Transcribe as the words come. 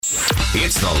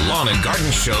It's the Lawn and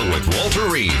Garden Show with Walter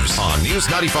Reeves on News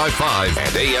 95.5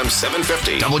 and AM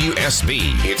 750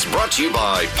 WSB. It's brought to you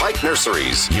by Pike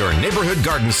Nurseries, your neighborhood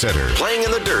garden center, playing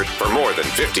in the dirt for more than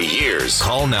 50 years.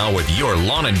 Call now with your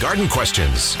lawn and garden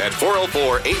questions at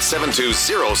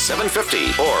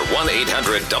 404-872-0750 or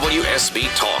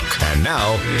 1-800-WSB-TALK. And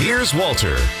now, here's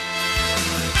Walter.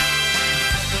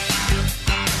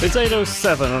 It's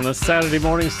 8:07 on a Saturday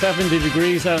morning, 70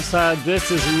 degrees outside. This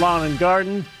is Lawn and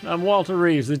Garden. I'm Walter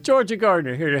Reeves, the Georgia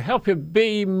gardener, here to help you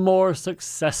be more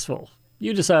successful.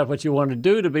 You decide what you want to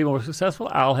do to be more successful.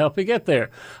 I'll help you get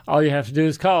there. All you have to do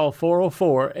is call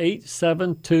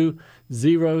 404-872-0750.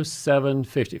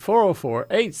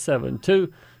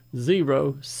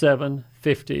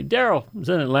 404-872-0750. Daryl is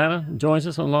in Atlanta and joins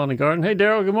us on Lawn and Garden. Hey,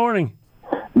 Daryl, good morning.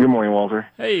 Good morning, Walter.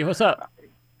 Hey, what's up?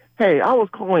 Hey, I was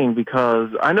calling because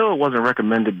I know it wasn't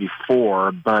recommended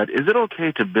before, but is it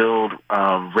okay to build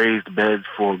raised beds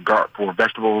for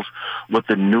vegetables with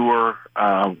the newer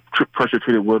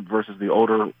pressure-treated wood versus the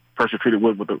older pressure-treated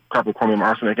wood with the copper, chromium,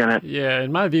 arsenic in it? Yeah,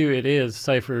 in my view, it is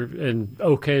safer and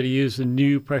okay to use the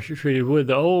new pressure-treated wood.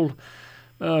 The old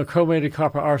chromated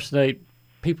copper arsenate,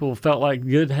 people felt like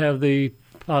did have the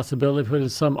possibility of putting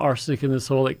some arsenic in the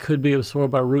soil that could be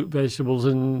absorbed by root vegetables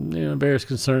and various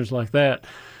concerns like that.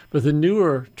 But the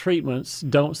newer treatments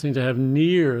don't seem to have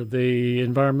near the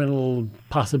environmental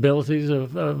possibilities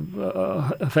of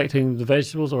affecting the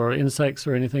vegetables or insects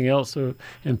or anything else or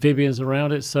amphibians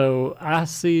around it. So I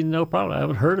see no problem. I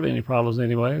haven't heard of any problems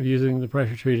anyway of using the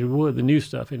pressure-treated wood, the new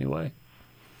stuff anyway.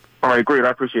 All right, great. I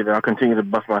appreciate it. I'll continue to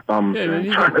bust my thumbs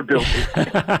trying to build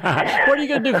it. What are you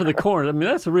going to do for the corners? I mean,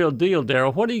 that's a real deal,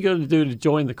 Daryl. What are you going to do to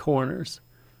join the corners?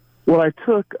 Well, I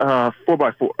took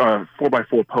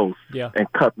 4x4 posts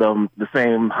and cut them the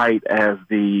same height as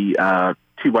the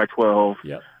 2x12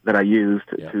 that I used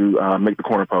to make the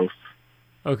corner posts.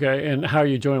 Okay, and how are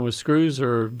you joining, with screws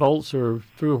or bolts or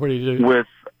through? What do you do?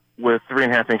 With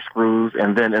 3.5-inch screws,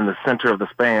 and then in the center of the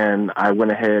span, I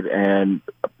went ahead and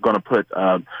going to put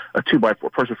a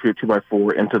 2x4 pressure-treated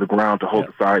 2x4 into the ground to hold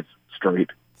the sides straight.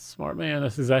 Smart man.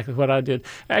 That's exactly what I did.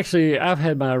 Actually, I've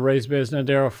had my raised beds now,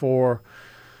 Daryl, for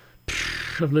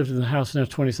I've lived in the house now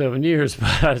 27 years,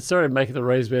 but I started making the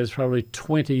raised beds probably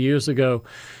 20 years ago.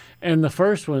 And the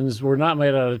first ones were not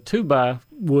made out of 2x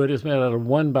wood. It's made out of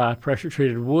 1x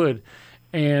pressure-treated wood.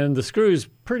 And the screws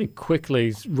pretty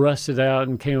quickly rusted out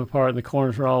and came apart, and the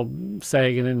corners were all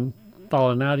sagging and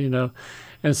falling out,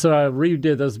 And so I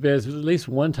redid those beds at least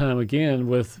one time again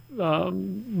with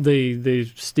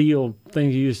the steel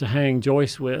thing you used to hang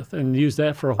joists with, and used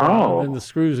that for a while. And then the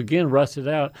screws again rusted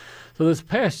out. So this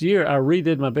past year, I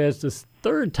redid my beds this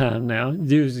third time now,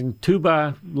 using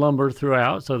 2x lumber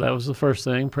throughout. So that was the first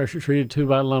thing, pressure-treated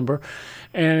 2x lumber.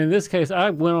 And in this case, I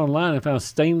went online and found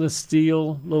stainless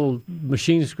steel little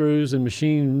machine screws and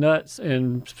machine nuts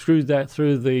and screwed that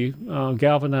through the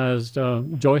galvanized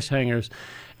joist hangers.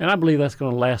 And I believe that's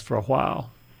going to last for a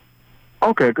while.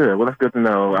 Okay, good. Well, that's good to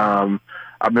know.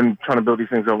 I've been trying to build these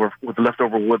things over with the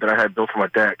leftover wood that I had built for my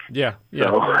deck. Yeah.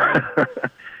 So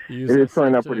it's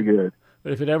turning out pretty good.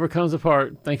 But if it ever comes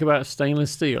apart, think about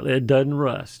stainless steel. It doesn't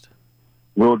rust.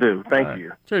 Will do. Thank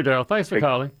you. Sure, Daryl. Thanks for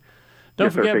calling.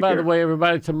 Don't forget, by the way,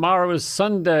 everybody, tomorrow is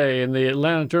Sunday, and the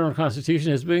Atlanta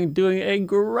Journal-Constitution has been doing a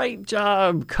great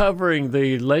job covering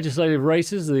the legislative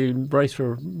races, the race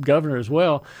for governor as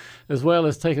well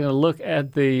as taking a look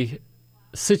at the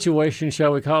situation,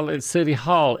 shall we call it, at City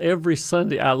Hall every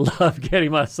Sunday. I love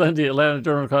getting my Sunday Atlanta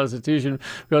Journal-Constitution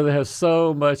because they have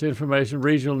so much information,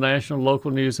 regional, national, local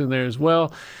news in there as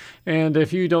well. And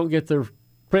if you don't get the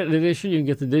print edition, you can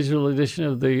get the digital edition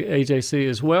of the AJC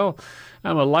as well.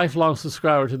 I'm a lifelong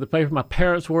subscriber to the paper. My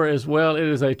parents were as well. It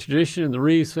is a tradition in the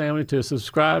Reeves family to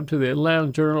subscribe to the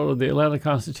Atlanta Journal or the Atlanta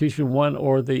Constitution, one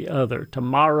or the other.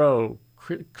 Tomorrow,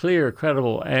 clear,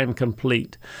 credible, and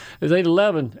complete. It's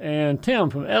 8:11, and Tim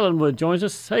from Ellenwood joins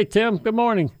us. Hey, Tim, good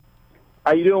morning.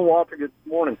 How you doing, Walter? Good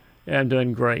morning. Yeah, I'm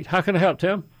doing great. How can I help,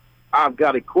 Tim? I've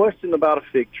got a question about a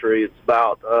fig tree. It's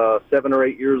about 7 or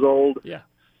 8 years old. Yeah.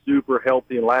 Super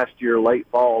healthy, and last year, late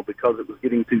fall, because it was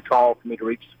getting too tall for me to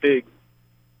reach the figs,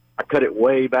 I cut it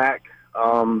way back.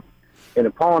 And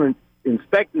upon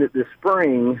inspecting it this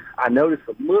spring, I noticed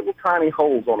some little tiny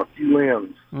holes on a few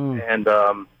limbs. And,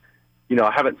 I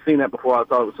haven't seen that before. I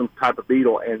thought it was some type of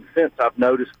beetle. And since I've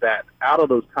noticed that out of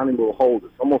those tiny little holes,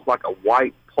 it's almost like a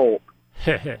white pulp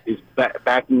is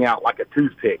backing out like a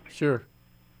toothpick. Sure.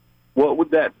 What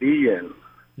would that be, and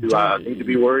do I need to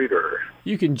be worried? Or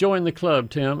you can join the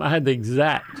club, Tim. I had the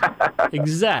exact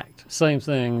same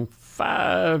thing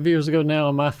 5 years ago now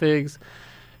on my figs.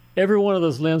 Every one of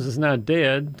those limbs is now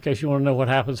dead, in case you want to know what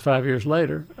happens 5 years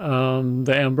later.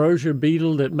 The ambrosia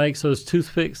beetle that makes those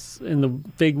toothpicks in the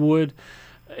fig wood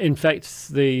infects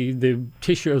the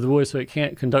tissue of the wood so it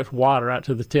can't conduct water out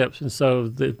to the tips, and so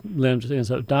the limb just ends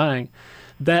up dying.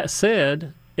 That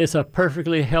said, it's a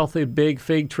perfectly healthy big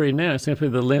fig tree now. It's simply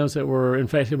the limbs that were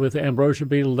infected with the ambrosia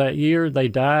beetle that year, they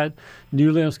died.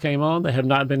 New limbs came on. They have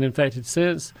not been infected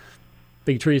since.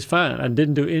 Big tree's fine. I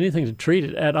didn't do anything to treat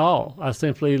it at all. I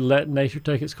simply let nature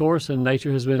take its course, and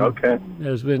nature has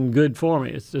been good for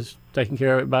me. It's just taking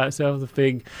care of it by itself. The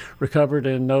fig recovered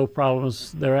and no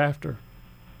problems thereafter.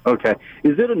 Okay.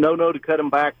 Is it a no-no to cut them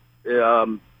back?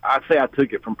 I'd say I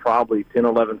took it from probably 10,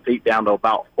 11 feet down to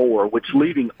about 4, which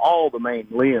leaving all the main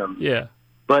limbs. Yeah.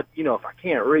 But, if I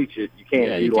can't reach it, you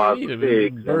can't utilize the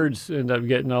figs. Birds end up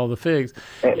getting all the figs.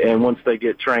 And once they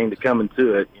get trained to come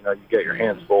into it, you get your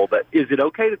hands full. But is it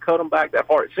okay to cut them back that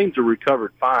far? It seems to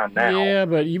recovered fine now. Yeah,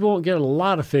 but you won't get a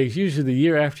lot of figs. Usually the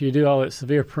year after you do all that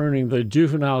severe pruning, the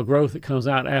juvenile growth that comes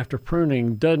out after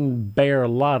pruning doesn't bear a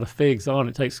lot of figs on.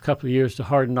 It takes a couple of years to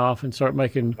harden off and start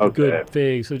making good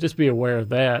figs. So just be aware of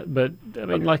that. But, I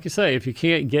mean, like you say, if you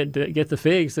can't get the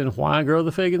figs, then why grow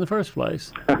the fig in the first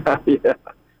place? Yeah.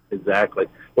 Exactly.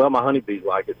 Well, my honeybees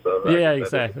like it, so yeah,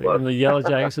 exactly. And the yellow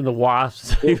jackets and the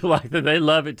wasps, people like that. They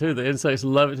love it too. The insects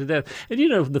love it to death. And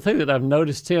the thing that I've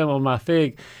noticed, Tim, on my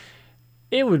fig,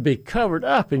 it would be covered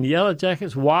up in yellow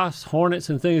jackets, wasps, hornets,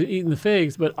 and things eating the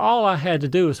figs. But all I had to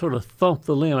do was sort of thump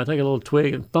the limb. I take a little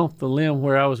twig and thump the limb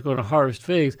where I was going to harvest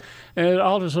figs, and it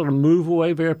all just sort of move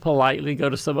away very politely, go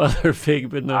to some other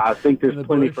fig. I think there's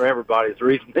plenty for everybody. It's a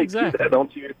reason they do that,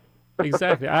 don't you?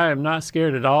 Exactly. I am not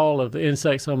scared at all of the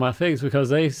insects on my figs because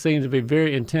they seem to be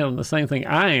very intent on the same thing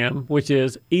I am, which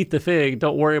is eat the fig.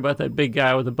 Don't worry about that big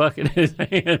guy with the bucket in his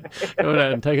hand going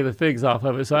out and taking the figs off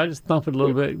of it. So I just thump it a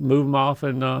little bit, move them off,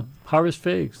 and harvest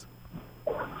figs.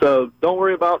 So don't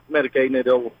worry about medicating it.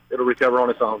 It'll recover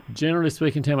on its own. Generally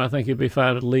speaking, Tim, I think you'd be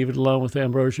fine to leave it alone with the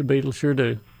ambrosia beetle. Sure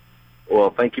do. Well,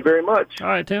 thank you very much. All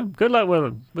right, Tim. Good luck with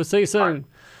them. We'll see you soon.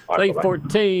 Late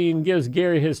 14 gives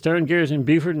Gary his turn. Gary's in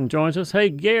Beaufort and joins us. Hey,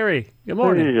 Gary. Good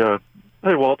morning.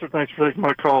 Hey, Walter. Thanks for taking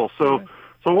my call. So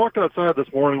I walked outside this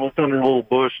morning, looked under a little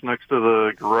bush next to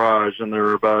the garage, and there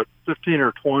were about 15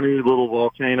 or 20 little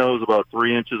volcanoes, about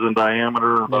 3 inches in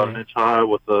diameter, about an inch high,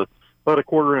 with about a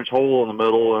quarter-inch hole in the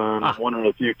middle. And I'm wondering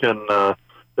if you can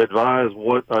advise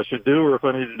what I should do or if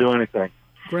I need to do anything.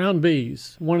 Ground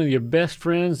bees, one of your best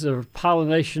friends of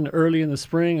pollination early in the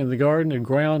spring in the garden, and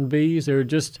ground bees, there are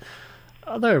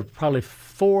probably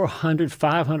 400,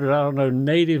 500, I don't know,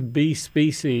 native bee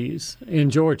species in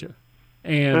Georgia,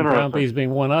 and ground bees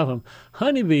being one of them.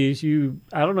 Honeybees,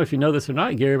 I don't know if you know this or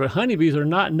not, Gary, but honeybees are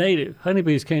not native.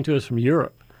 Honeybees came to us from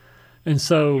Europe. And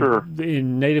so the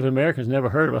Native Americans never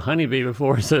heard of a honeybee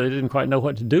before, so they didn't quite know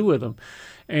what to do with them.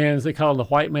 And they call them the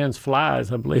white man's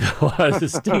flies, I believe it was, the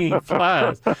stinging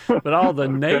flies. But all the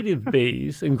native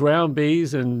bees and ground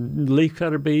bees and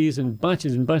leafcutter bees and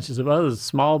bunches of others,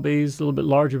 small bees, a little bit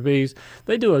larger bees,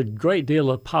 they do a great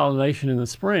deal of pollination in the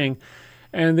spring.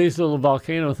 And these little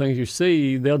volcano things you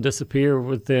see, they'll disappear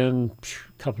within a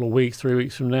couple of weeks, 3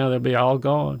 weeks from now. They'll be all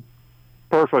gone.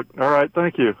 Perfect. All right.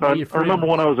 Thank you. I remember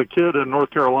when I was a kid in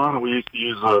North Carolina, we used to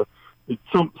use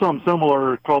some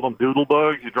similar, call them doodle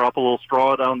bugs. You drop a little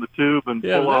straw down the tube and pull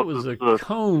out. Yeah, that was a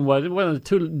cone. One of the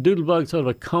two doodle bugs, sort of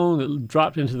a cone that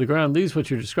dropped into the ground. These, what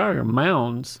you're describing, are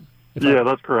mounds.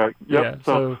 That's correct. Yep. Yeah,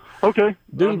 so okay.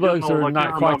 Doodle bugs are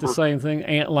not quite the same thing.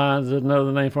 Ant lions is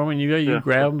another name for them. And you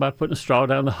grab them by putting a straw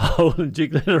down the hole and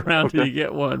jiggling it around till you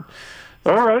get one.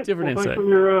 All right. Different insect.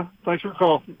 Thanks for your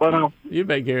call. Bye now. You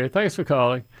bet, Gary. Thanks for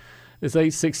calling. It's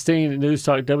 8:16 at News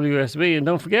Talk WSB. And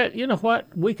don't forget, you know what?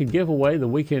 We could give away the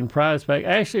weekend prize pack.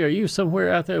 Ashley, are you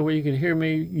somewhere out there where you can hear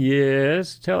me?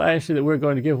 Yes. Tell Ashley that we're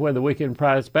going to give away the weekend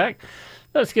prize pack.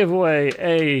 Let's give away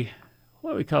a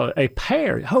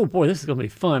pair. Oh, boy, this is going to be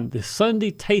fun. The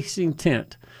Sunday Tasting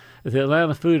Tent at the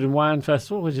Atlanta Food and Wine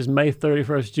Festival, which is May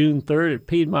 31st, June 3rd at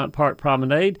Piedmont Park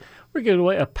Promenade. We're giving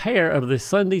away a pair of the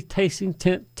Sunday Tasting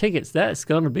Tent tickets. That's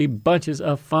going to be bunches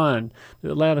of fun.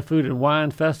 The Atlanta Food and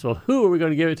Wine Festival. Who are we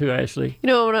going to give it to, Ashley? You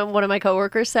know, one of my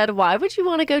coworkers said, why would you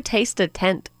want to go taste a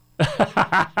tent?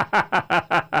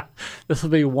 This will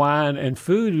be wine and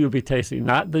food you'll be tasting.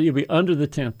 Not that you'll be under the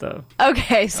tent, though.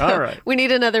 Okay, so we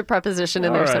need another preposition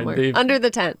in there somewhere. Under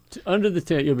the tent. Under the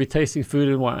tent, you'll be tasting food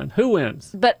and wine. Who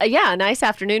wins? But a nice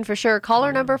afternoon for sure.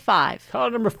 Caller number 5.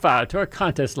 Caller number 5 to our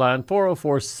contest line,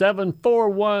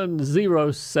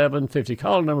 404-741-0750.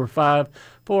 Caller number 5,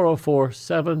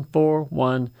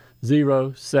 404-741-0750.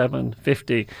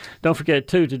 0750. Don't forget,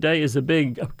 too, today is the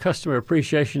big Customer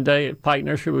Appreciation Day at Pike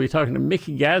Nursery. We'll be talking to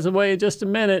Mickey Gazaway in just a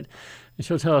minute, and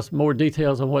she'll tell us more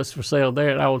details on what's for sale there.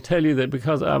 And I will tell you that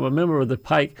because I'm a member of the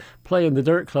Pike Play in the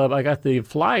Dirt Club, I got the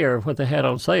flyer of what they had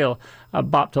on sale. I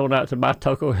bopped on out to my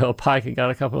Toco Hill Pike and got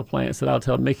a couple of plants that I'll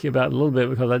tell Mickey about in a little bit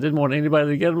because I didn't want anybody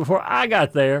to get them before I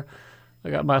got there. I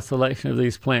got my selection of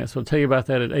these plants. We'll tell you about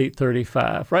that at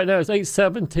 8:35. Right now it's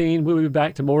 8:17. We'll be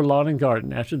back to more Lawn and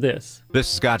Garden after this. This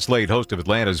is Scott Slade, host of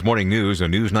Atlanta's Morning News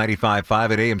on News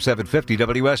 95.5 at AM 750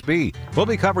 WSB. We'll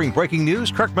be covering breaking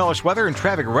news, Kirk Mellish weather, and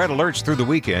traffic red alerts through the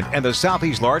weekend. And the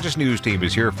Southeast's largest news team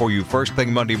is here for you first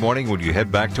thing Monday morning when you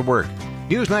head back to work.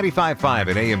 News 95.5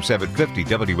 at AM 750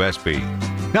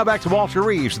 WSB. Now back to Walter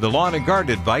Reeves, the lawn and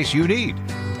garden advice you need.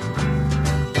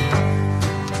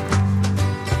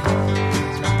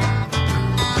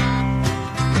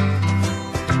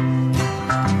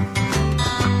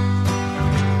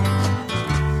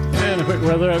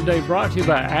 Weather update brought to you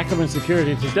by Ackerman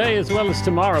Security. Today as well as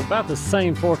tomorrow, about the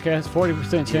same forecast.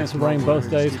 40% chance of rain both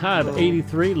days. High of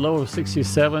 83, low of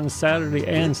 67, Saturday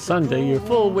and Sunday. Your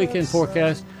full weekend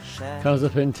forecast comes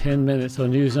up in 10 minutes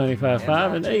on News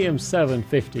 95.5 and AM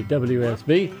 750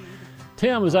 WSB.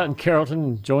 Tim is out in Carrollton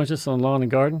and joins us on Lawn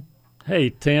and Garden. Hey,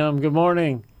 Tim, good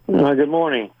morning. Good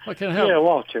morning. What can I help? Yeah,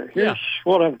 Walter. Here's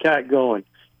what I've got going.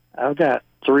 I've got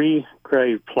 3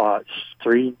 grave plots,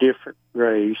 3 different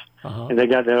graves, and they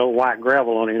got that old white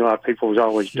gravel on it. You know how people's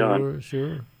always done.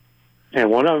 Sure.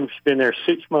 And one of them's been there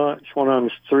 6 months, one of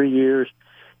them's 3 years,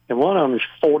 and one of them is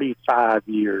 45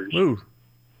 years. Ooh.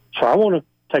 So I want to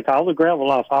take all the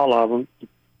gravel off all of them,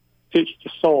 fix the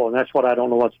soil, and that's what I don't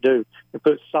know what to do, and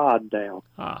put sod down.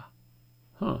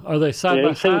 Are they side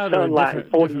by side or like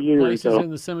 40 years places in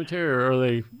the cemetery, or are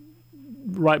they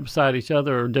right beside each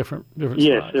other or different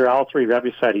Yes, spots? they're all 3 right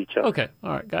beside each other. Okay,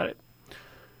 all right, got it.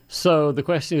 So the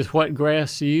question is what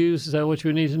grass to use. Is that what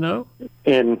you need to know?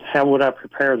 And how would I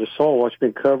prepare the soil? What's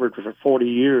been covered for 40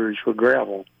 years with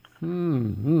gravel? Because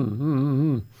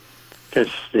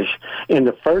in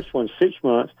the first one, 6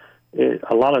 months,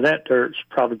 a lot of that dirt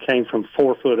probably came from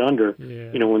 4 foot under.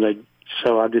 Yeah. You know,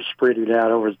 so I just spread it out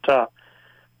over the top.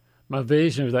 My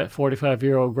vision of that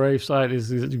 45-year-old gravesite is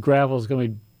the gravel is going to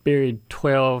be buried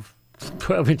 12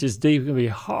 inches deep. It's going to be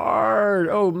hard.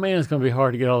 Oh, man, it's going to be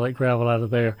hard to get all that gravel out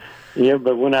of there. Yeah,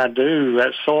 but when I do,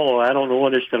 that soil, I don't know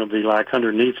what it's going to be like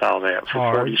underneath all that.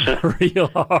 Hard, real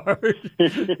hard.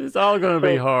 It's all going to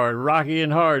be hard, rocky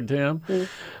and hard, Tim. So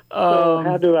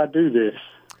how do I do this?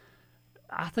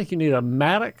 I think you need a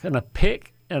mattock and a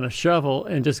pick and a shovel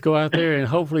and just go out there and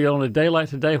hopefully on a day like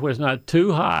today where it's not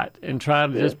too hot and try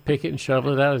to just pick it and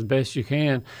shovel it out as best you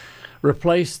can.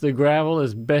 Replace the gravel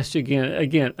as best you can.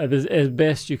 Again, as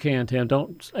best you can, Tim.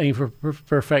 Don't aim for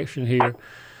perfection here.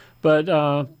 But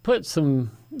put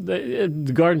some, the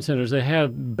garden centers, they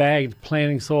have bagged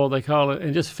planting soil, they call it,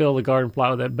 and just fill the garden plot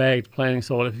with that bagged planting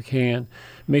soil if you can.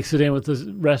 Mix it in with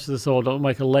the rest of the soil. Don't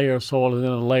make a layer of soil and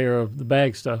then a layer of the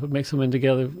bagged stuff, but mix them in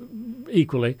together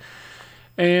equally.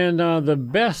 And the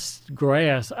best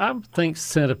grass, I think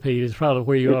centipede is probably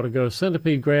where you ought to go.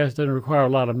 Centipede grass doesn't require a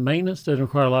lot of maintenance, doesn't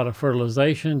require a lot of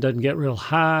fertilization, doesn't get real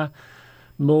high.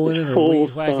 Mowing it or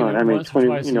weed whacking it once or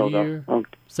twice a year.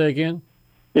 Say again?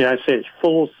 Yeah, I say it's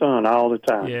full sun all the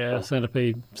time. Yeah,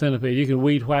 centipede. You can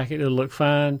weed whack it; it'll look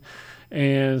fine,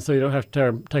 and so you don't have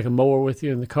to take a mower with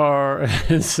you in the car.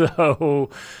 And so,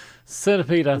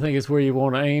 centipede, I think, is where you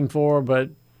want to aim for. But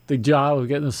the job of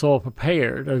getting the soil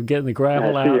prepared, of getting the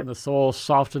gravel out and the soil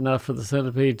soft enough for the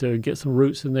centipede to get some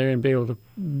roots in there and be able to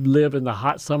live in the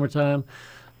hot summertime,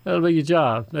 that'll be your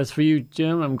job. That's for you,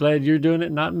 Jim. I'm glad you're doing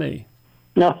it, not me.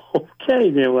 No, okay,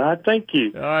 then. Well, thank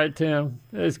you. All right, Tim.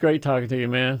 It's great talking to you,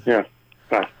 man. Yeah,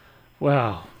 bye.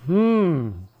 Wow.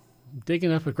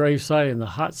 Digging up a gravesite in the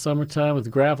hot summertime with the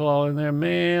gravel all in there,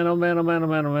 man, oh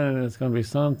man, it's going to be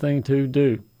something to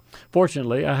do.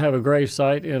 Fortunately, I have a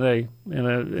gravesite in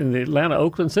the Atlanta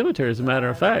Oakland Cemetery, as a matter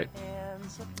of fact.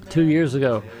 2 years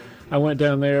ago, I went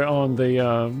down there on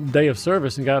the day of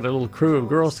service and got a little crew of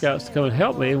Girl Scouts to come and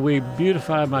help me, and we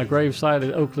beautified my gravesite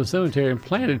at Oakland Cemetery and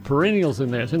planted perennials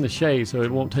in there. It's in the shade, so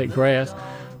it won't take grass.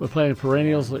 We planted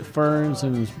perennials like ferns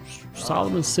and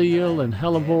Solomon seal and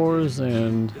hellebores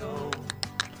and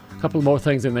a couple of more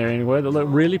things in there anyway that look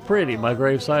really pretty. My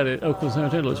gravesite at Oakland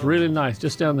Cemetery looks really nice,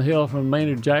 just down the hill from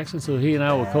Maynard Jackson, so he and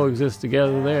I will coexist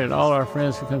together there, and all our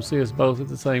friends can come see us both at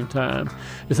the same time.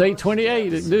 It's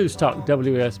 8:28 at News Talk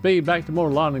WSB. Back to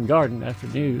more Lawn and Garden after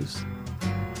news.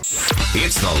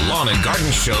 It's the Lawn and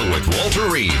Garden Show with Walter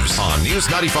Reeves on News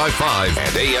 95.5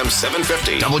 and AM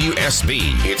 750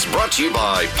 WSB. It's brought to you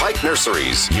by Pike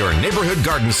Nurseries, your neighborhood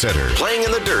garden center, playing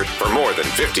in the dirt for more than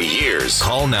 50 years.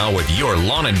 Call now with your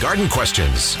lawn and garden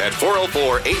questions at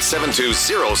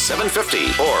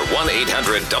 404-872-0750 or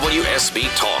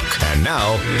 1-800-WSB-TALK. And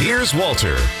now, here's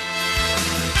Walter.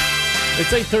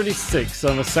 It's 8:36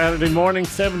 on a Saturday morning,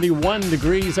 71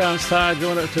 degrees outside,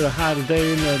 going up to a high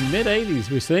today in the mid-80s,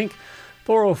 we think.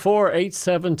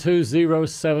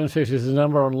 404-872-0750 is the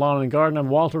number on Lawn and Garden. I'm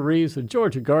Walter Reeves, the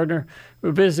Georgia gardener. We're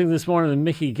visiting this morning with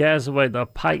Mickey Gazaway, the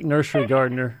Pike Nursery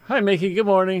gardener. Hi, Mickey. Good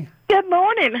morning. Good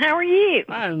morning. How are you?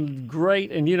 I'm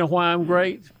great, and you know why I'm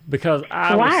great? Because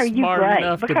I'm smart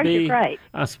enough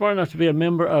to be a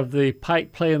member of the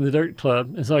Pike Play in the Dirt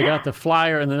Club, and so I got the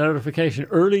flyer and the notification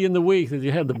early in the week that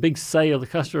you had the big sale, the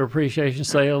customer appreciation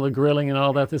sale, the grilling, and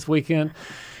all that this weekend.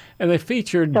 And they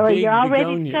featured So are big y'all begonias.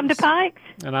 ready to come to Pikes?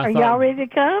 And Are y'all ready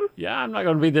to come? Yeah, I'm not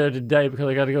going to be there today because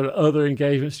I got to go to other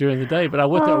engagements during the day. But I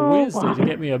went there Wednesday to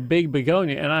get me a big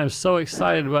begonia, and I'm so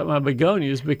excited about my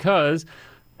begonias because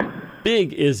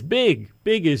big is big,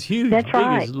 big is huge, That's big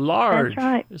right. is large. That's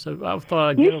right. So I thought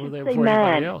I'd You get over should there see before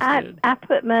anybody mine. else did. I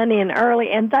put mine in early,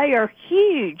 and they are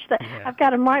huge. I've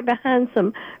got them right behind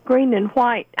some green and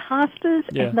white hostas,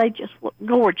 and they just look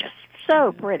gorgeous.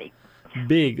 So pretty.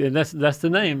 Big, and that's the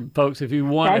name, folks. If you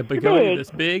want a begonia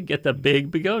that's big, get the big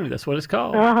begonia. That's what it's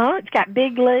called. It's got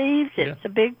big leaves. It's a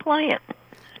big plant.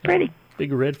 It's pretty.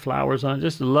 Big red flowers on it.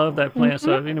 Just love that plant.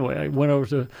 So anyway, I went over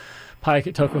to Pike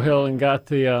at Toco Hill and got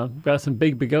some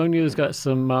big begonias, got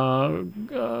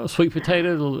some sweet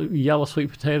potato, yellow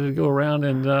sweet potato to go around,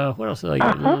 and what else did I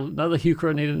get? Another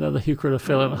heuchera. I needed another heuchera to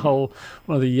fill in a hole.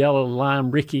 One of the yellow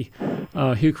lime Ricky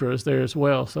heucheras there as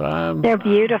well. So they're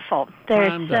beautiful.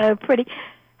 They're so pretty.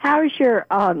 How's your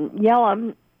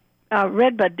yellow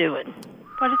redbud doing?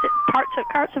 What is it?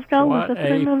 Hearts of Gold? What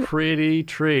a pretty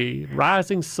tree.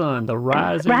 Rising Sun, the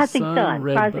Rising Sun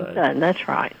redbud. Rising Sun, that's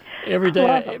right. Every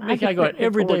day, Mickey, I go out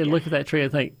every day and look at that tree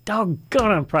and think,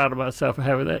 doggone, I'm proud of myself for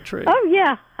having that tree. Oh,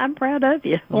 yeah, I'm proud of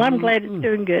you. Well, I'm glad it's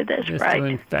doing good. That's it's great. It's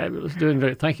doing fabulous, doing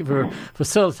great. Thank you for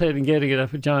facilitating getting it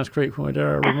up at Johns Creek when we did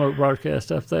our remote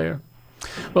broadcast up there.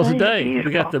 Well, today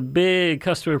we got the big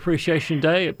Customer Appreciation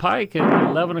Day at Pike, and at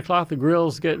 11 o'clock the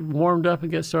grills get warmed up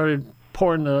and get started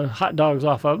pouring the hot dogs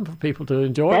off of them for people to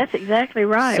enjoy. That's exactly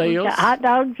right. Sales. We've got hot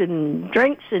dogs and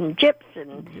drinks and chips,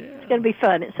 and it's going to be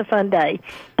fun. It's a fun day.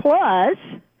 Plus,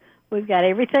 we've got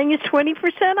everything is 20%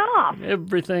 off.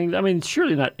 Everything. I mean,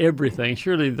 surely not everything.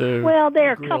 Surely there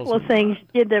are a couple of things.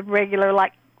 Did the regular,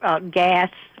 like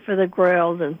gas for the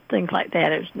grills and things like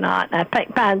that. It's not. I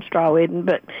think pine straw isn't,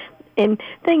 but in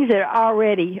things that are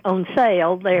already on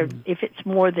sale, if it's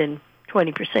more than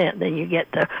 20%, then you get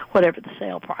whatever the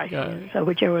sale price is. So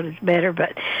whichever one is better.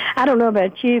 But I don't know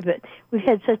about you, but we've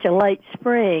had such a late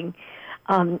spring,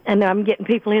 and I'm getting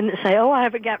people in that say, I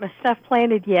haven't got my stuff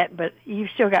planted yet, but you've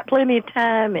still got plenty of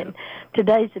time, and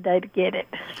today's the day to get it.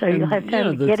 So you'll have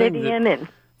time to get it in. The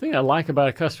thing I like about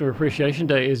a Customer Appreciation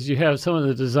Day is you have some of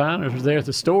the designers there at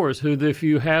the stores who, if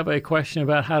you have a question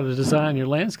about how to design your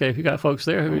landscape, you got folks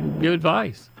there who can give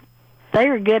advice. They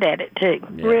were good at it too,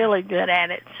 really good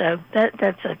at it. So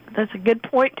that's a good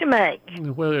point to make.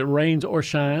 Whether it rains or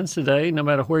shines today, no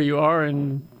matter where you are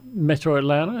in Metro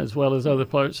Atlanta, as well as other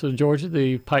parts of Georgia,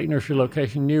 the Pike Nursery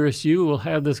location nearest you will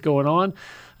have this going on.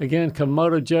 Again,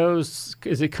 Kamado Joe's,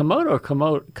 is it Komodo or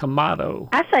Kamado?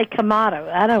 I say Kamado.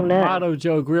 I don't know. Kamado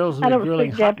Joe Grills will be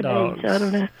grilling hot dogs. So I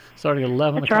don't know. Starting at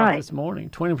 11 o'clock this morning.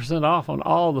 20% off on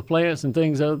all the plants and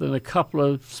things other than a couple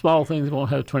of small things that won't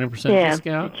have 20%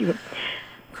 discount.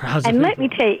 And let me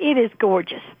tell you, it is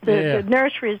gorgeous. The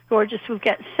nursery is gorgeous. We've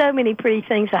got so many pretty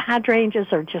things. The hydrangeas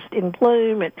are just in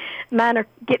bloom, and mine are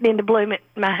getting into bloom at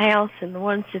my house, and the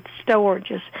ones at the store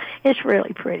it's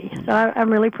really pretty. So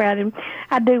I'm really proud of him.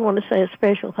 I do want to say a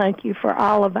special thank you for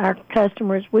all of our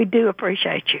customers. We do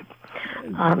appreciate you.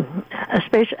 I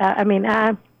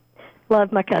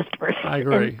love my customers. I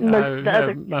agree.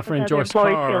 My friend Joyce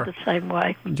Carr feel the same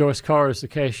way. Joyce Carr is the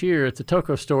cashier at the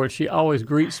Toco store, and she always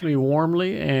greets me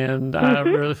warmly, and I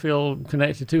really feel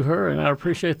connected to her, and I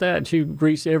appreciate that. And she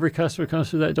greets every customer who comes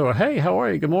through that door. Hey, how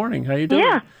are you? Good morning. How you doing?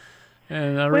 Yeah.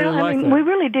 And I really like that. We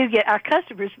really do get our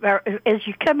customers, as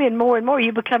you come in more and more,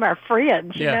 you become our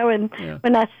friends, you know, and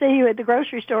when I see you at the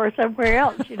grocery store or somewhere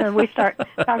else, you know, we start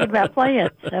talking about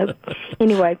plants. So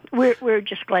anyway, we're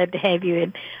just glad to have you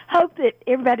and hope that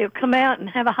everybody will come out and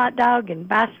have a hot dog and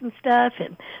buy some stuff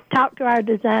and talk to our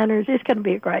designers. It's going to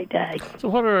be a great day. So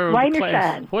what are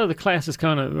the classes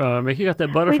coming up? Mickey, you got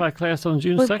that butterfly class on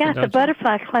June 2nd, We've got the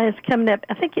butterfly class coming up.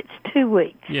 I think it's 2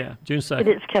 weeks. Yeah, June 2nd. But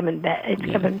it's coming back. It's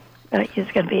coming.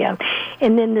 It's going to be on.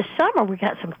 And then this summer, we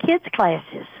got some kids'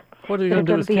 classes. What are you going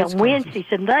to do with kids' classes? They're going to be on Wednesdays,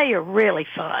 and they are really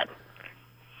fun.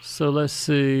 So let's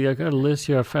see. I got a list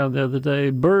here I found the other day.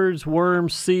 Birds,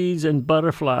 worms, seeds, and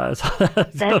butterflies.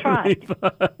 That's right.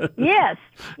 Yes.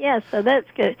 So that's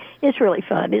good. It's really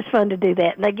fun. It's fun to do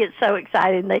that. And they get so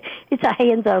excited. And it's a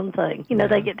hands-on thing. You know,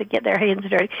 they get to get their hands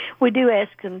dirty. We do ask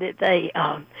them that they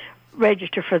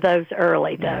register for those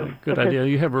early, though. Yeah, good idea.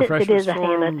 You have refreshments it is a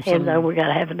for them? hands-on. We've got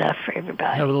to have enough for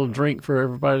everybody. Have a little drink for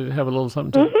everybody to have a little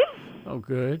something to Oh,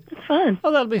 good. It's fun.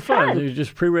 Oh, that'll be fun. You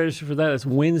just pre-register for that. It's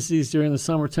Wednesdays during the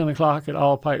summer, 10 o'clock at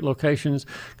all Pike locations.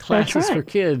 Classes for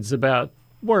kids about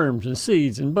worms and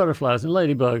seeds and butterflies and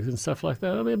ladybugs and stuff like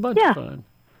that. It'll be a bunch of fun.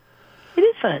 It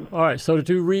is fun. All right, so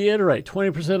to reiterate,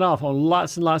 20% off on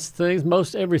lots and lots of things,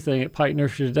 most everything at Pike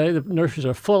Nursery today. The nurseries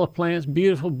are full of plants,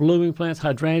 beautiful blooming plants,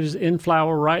 hydrangeas in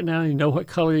flower right now. You know what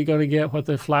color you're going to get, what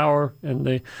the flower and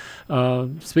the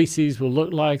species will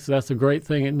look like, so that's a great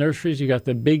thing at nurseries. You got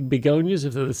the big begonias,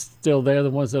 if they're still there. The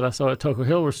ones that I saw at Toco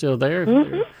Hill were still there.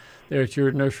 They're at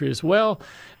your nursery as well.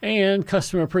 And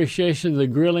customer appreciation, the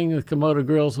grilling, the Komodo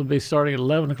grills will be starting at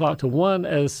 11 o'clock to 1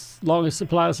 as long as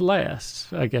supplies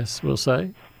last, I guess we'll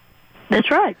say.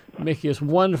 That's right. Mickey, it's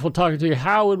wonderful talking to you.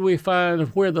 How would we find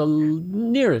where the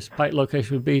nearest Pike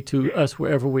location would be to us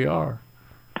wherever we are?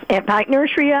 At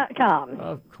PikeNursery.com.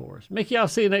 Of course. Mickey, I'll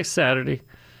see you next Saturday.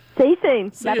 See you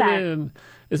soon. See you then.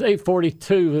 It's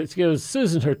 8:42. Let's go.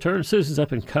 Susan's her turn. Susan's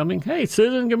up and coming. Hey,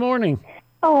 Susan, good morning.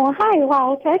 Oh, hi,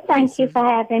 Walter. Thank you for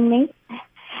having me.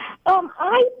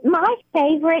 My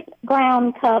favorite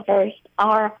ground covers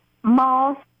are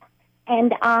moss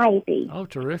and ivy. Oh,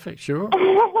 terrific. Sure.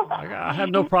 I have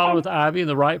no problem with ivy in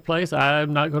the right place.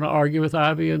 I'm not going to argue with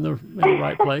ivy in the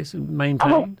right place and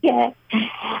maintain. Okay.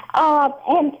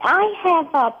 And I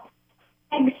have a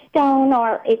flagstone,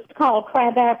 or it's called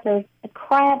Crab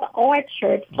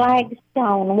Orchard,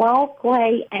 flagstone,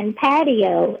 walkway, and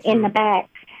patio in the back.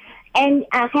 And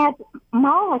I have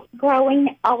moss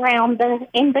growing around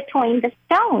in between the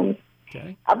stones.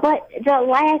 Okay. But the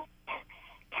last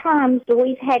times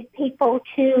we've had people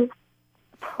to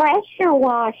pressure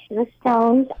wash the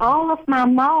stones, all of my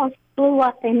moss flew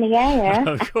up in the air.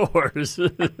 Of course.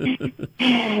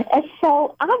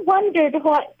 So I wondered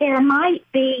what there might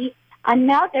be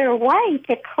another way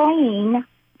to clean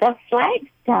the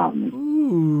flagstone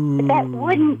that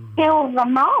wouldn't kill the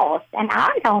moss, and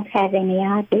I don't have any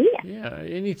idea. Yeah,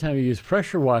 anytime you use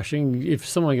pressure washing, if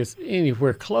someone gets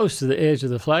anywhere close to the edge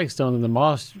of the flagstone and the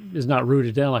moss is not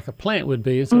rooted down like a plant would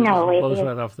be, so it blows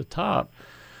right off the top.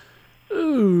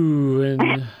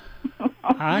 And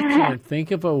I can't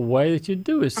think of a way that you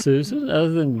do it, Susan, other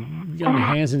than get on your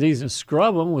hands and knees and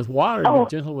scrub them with water and be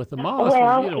gentle with the moss.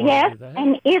 Well, yes,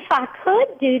 and if I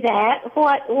could do that,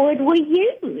 what would we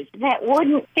use that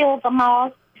wouldn't kill the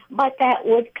moss, but that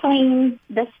would clean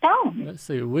the stone? Let's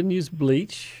see. We wouldn't use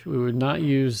bleach. We would not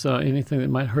use anything that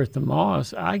might hurt the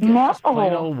moss. I guess just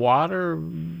plain old water.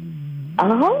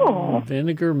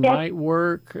 Vinegar might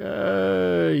work.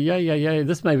 Yeah.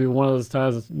 This may be one of those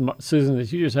times, Susan,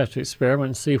 that you just have to experiment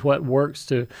and see what works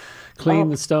to clean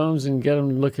the stones and get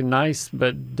them looking nice,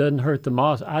 but doesn't hurt the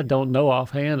moss. I don't know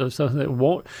offhand of something that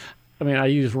won't. I mean, I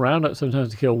use Roundup sometimes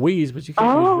to kill weeds, but you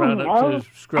can't use Roundup to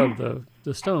scrub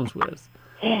the stones with.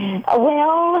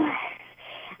 Well,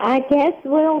 I guess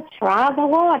we'll try the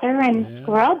water and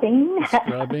scrubbing.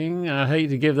 Scrubbing. I hate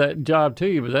to give that job to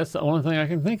you, but that's the only thing I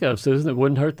can think of, Susan, that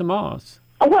wouldn't hurt the moss.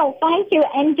 Well, thank you.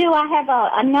 And do I have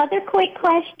another quick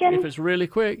question? If it's really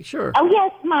quick, sure. Oh,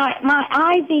 yes. My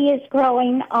ivy is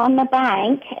growing on the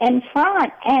bank in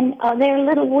front, and there are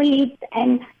little weeds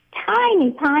and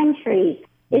tiny pine trees.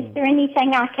 Is there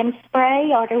anything I can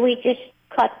spray, or do we just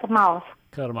cut them off?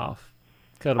 Cut them off.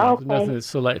 Nothing that's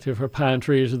selective for pine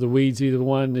trees or the weeds, either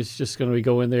one. It's just going to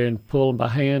go in there and pull them by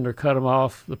hand or cut them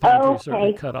off. The pine trees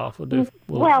certainly cut off will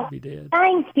be dead.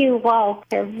 Thank you,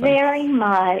 Walter, very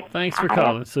much. Thanks for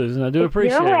calling, Susan. I do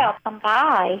appreciate it. You're welcome.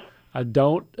 Bye. I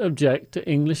don't object to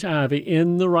English ivy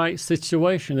in the right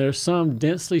situation. There are some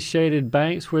densely shaded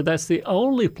banks where that's the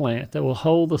only plant that will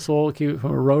hold the soil, keep it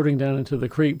from eroding down into the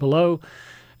creek below.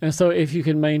 And so if you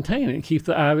can maintain it, keep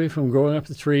the ivy from growing up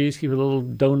the trees, keep a little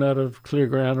donut of clear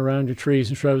ground around your trees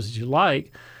and shrubs that you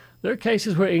like, there are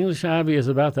cases where English ivy is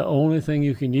about the only thing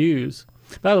you can use.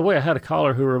 By the way, I had a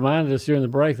caller who reminded us during the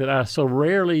break that I so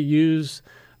rarely use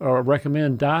or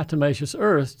recommend diatomaceous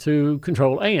earth to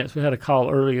control ants. We had a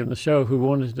call early in the show who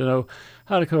wanted to know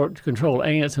how to control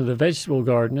ants in the vegetable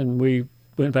garden, and we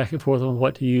went back and forth on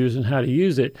what to use and how to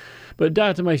use it. But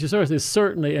diatomaceous earth is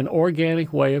certainly an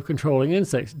organic way of controlling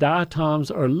insects. Diatoms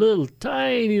are little,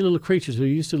 tiny little creatures who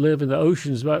used to live in the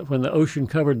oceans when the ocean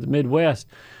covered the Midwest.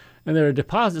 And there are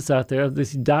deposits out there of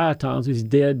these diatoms, these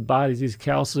dead bodies, these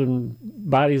calcium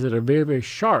bodies that are very, very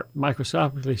sharp,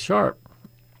 microscopically sharp.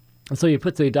 And so you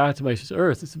put the diatomaceous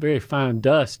earth, it's a very fine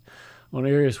dust, on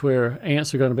areas where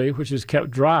ants are going to be, which is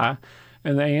kept dry.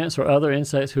 And the ants or other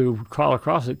insects who crawl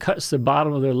across it cuts the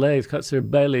bottom of their legs, cuts their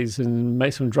bellies, and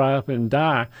makes them dry up and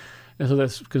die. And so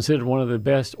that's considered one of the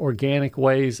best organic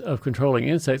ways of controlling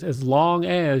insects, as long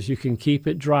as you can keep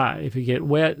it dry. If you get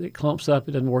wet, it clumps up,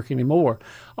 it doesn't work anymore.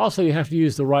 Also, you have to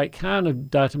use the right kind of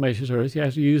diatomaceous earth. You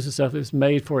have to use the stuff that's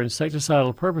made for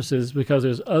insecticidal purposes, because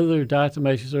there's other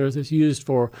diatomaceous earth that's used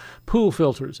for pool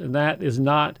filters, and that is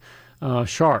not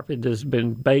sharp. It has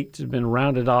been baked, it's been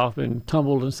rounded off and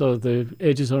tumbled, and so the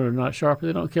edges are not sharp.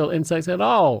 They don't kill insects at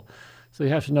all. So you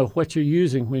have to know what you're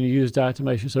using when you use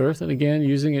diatomaceous earth. And again,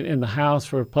 using it in the house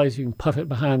for a place you can puff it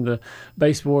behind the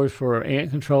baseboards for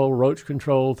ant control, roach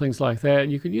control, things like that.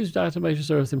 You can use diatomaceous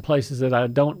earth in places that I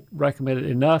don't recommend it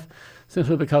enough,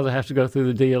 simply because I have to go through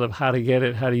the deal of how to get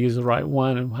it, how to use the right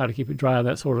one, and how to keep it dry,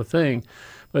 that sort of thing.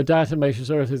 But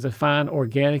diatomaceous earth is a fine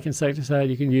organic insecticide.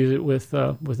 You can use it with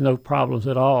no problems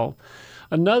at all.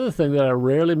 Another thing that I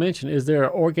rarely mention is there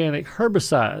are organic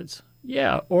herbicides.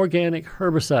 Yeah, organic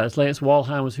herbicides. Lance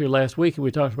Walheim was here last week, and we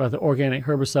talked about the organic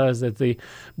herbicides that the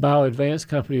BioAdvance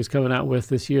company is coming out with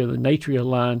this year, the Natria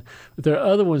line. But there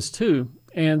are other ones too,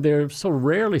 and they're so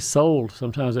rarely sold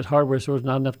sometimes at hardware stores,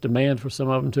 not enough demand for some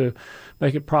of them to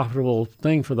make it a profitable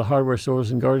thing for the hardware stores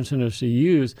and garden centers to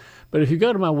use. But if you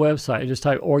go to my website and just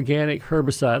type organic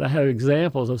herbicide, I have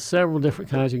examples of several different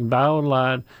kinds you can buy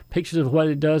online, pictures of what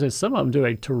it does, and some of them do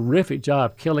a terrific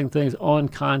job killing things on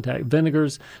contact.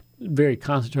 Vinegars, very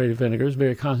concentrated vinegars,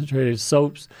 very concentrated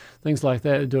soaps, things like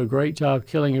that do a great job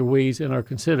killing your weeds and are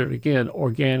considered, again,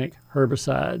 organic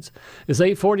herbicides. It's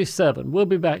 8:47. We'll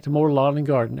be back to more Lawn and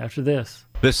Garden after this.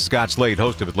 This is Scott Slade,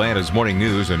 host of Atlanta's Morning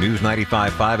News on News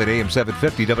 95.5 at AM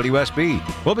 750 WSB.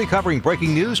 We'll be covering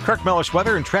breaking news, Kirk Mellish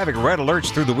weather, and traffic red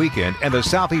alerts through the weekend. And the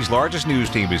Southeast's largest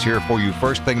news team is here for you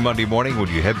first thing Monday morning when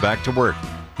you head back to work.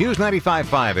 News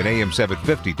 95.5 at AM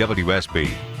 750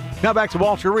 WSB. Now back to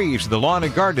Walter Reeves, the lawn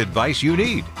and garden advice you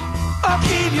need. I'll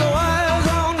keep your eyes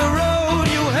on the road,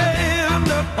 your hand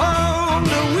upon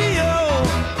the wheel.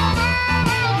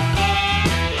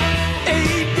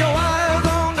 Keep your eyes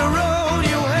on the road,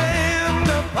 your hand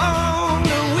upon the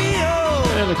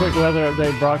wheel. And a quick weather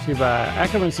update brought to you by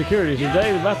Ackerman Security.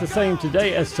 Today, about the same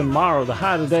today as tomorrow. The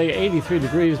high today, 83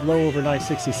 degrees, low overnight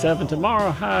 67. Tomorrow,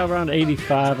 high around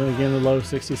 85, and again, the low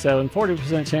 67.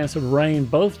 40% chance of rain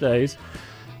both days.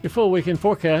 Your full weekend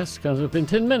forecast comes up in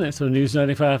 10 minutes on News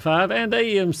 95.5 and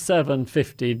AM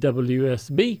 750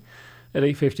 WSB. At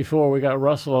 8:54, we got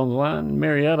Russell on the line in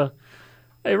Marietta.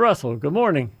 Hey, Russell, good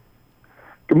morning.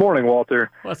 Good morning,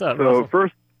 Walter. What's up, So Russell?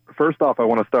 First off, I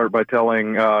want to start by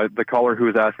telling the caller who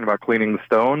was asking about cleaning the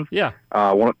stones. Yeah.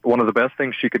 One of the best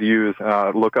things she could use,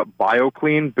 look up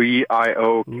BioClean,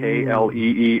 BIOKLEEN.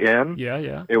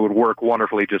 Yeah. It would work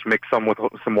wonderfully. Just mix some with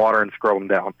some water and scrub them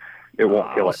down. It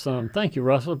won't kill it. Awesome. Thank you,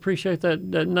 Russell. Appreciate that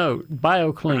note.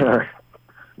 BioClean.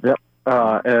 Yep.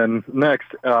 And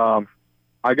next,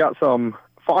 I got some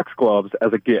fox gloves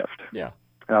as a gift. Yeah.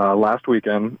 Last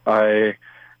weekend, I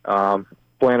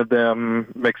planted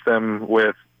them, mixed them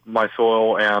with my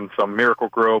soil and some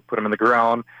Miracle-Gro, put them in the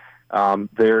ground.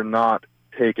 They're not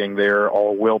taking. They're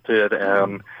all wilted,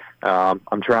 and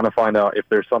I'm trying to find out if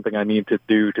there's something I need to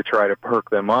do to try to perk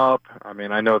them up. I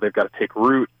mean, I know they've got to take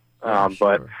root,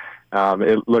 but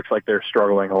it looks like they're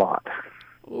struggling a lot.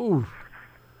 Ooh.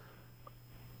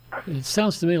 It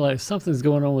sounds to me like something's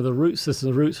going on with the root system.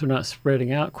 The roots are not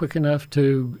spreading out quick enough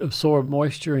to absorb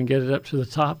moisture and get it up to the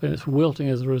top, and it's wilting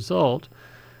as a result.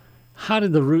 How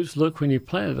did the roots look when you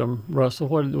planted them, Russell?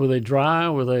 Were they dry?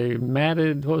 Were they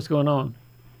matted? What was going on?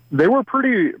 They were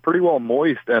pretty well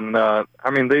moist, and I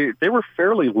mean they were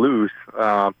fairly loose.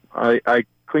 I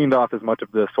cleaned off as much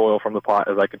of the soil from the pot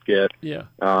as I could get. Yeah.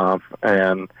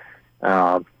 And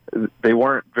they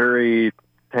weren't very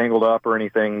tangled up or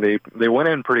anything. They went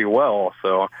in pretty well,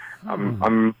 so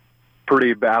I'm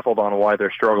pretty baffled on why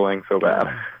they're struggling so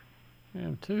bad.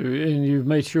 Yeah, too. And you've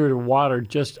made sure to water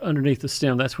just underneath the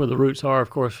stem. That's where the roots are, of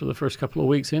course, for the first couple of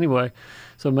weeks anyway.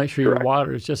 So make sure your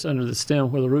water is just under the stem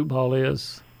where the root ball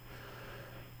is.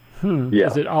 Yeah.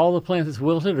 Is it all the plant that's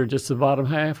wilted or just the bottom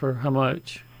half, or how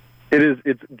much?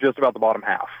 It's just about the bottom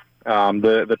half.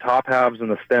 The top halves and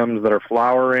the stems that are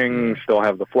flowering still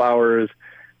have the flowers.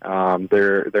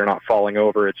 They're not falling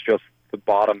over. It's just the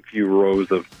bottom few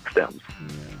rows of stems.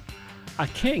 Yeah. I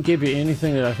can't give you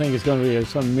anything that I think is going to be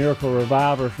some miracle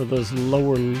reviver for those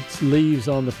lower leaves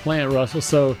on the plant, Russell.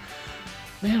 So,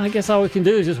 man, I guess all we can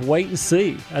do is just wait and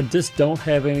see. I just don't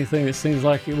have anything that seems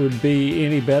like it would be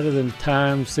any better than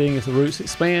time, seeing as the roots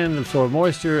expand, absorb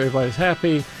moisture, everybody's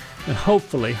happy, and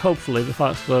hopefully the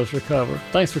foxgloves recover.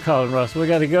 Thanks for calling, Russell. We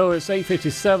got to go. It's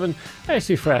 8:57.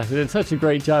 Ashley Frassett did such a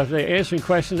great job today, answering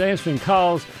questions, answering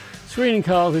calls, screening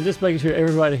calls, and just making sure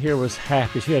everybody here was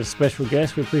happy. She had a special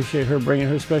guest. We appreciate her bringing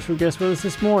her special guest with us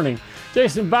this morning.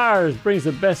 Jason Byers brings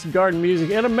the best garden music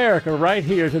in America right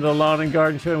here to the Lawn and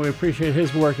Garden Show, and we appreciate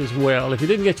his work as well. If you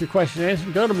didn't get your question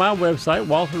answered, go to my website,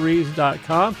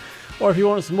 walterreeves.com. Or if you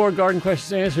want some more garden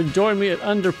questions answered, join me at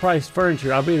Underpriced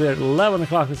Furniture. I'll be there at 11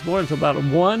 o'clock this morning until about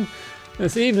 1.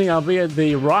 This evening, I'll be at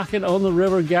the Rockin' on the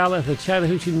River Gala at the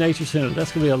Chattahoochee Nature Center.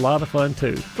 That's going to be a lot of fun,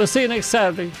 too. We'll see you next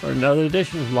Saturday for another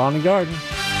edition of Lawn and Garden.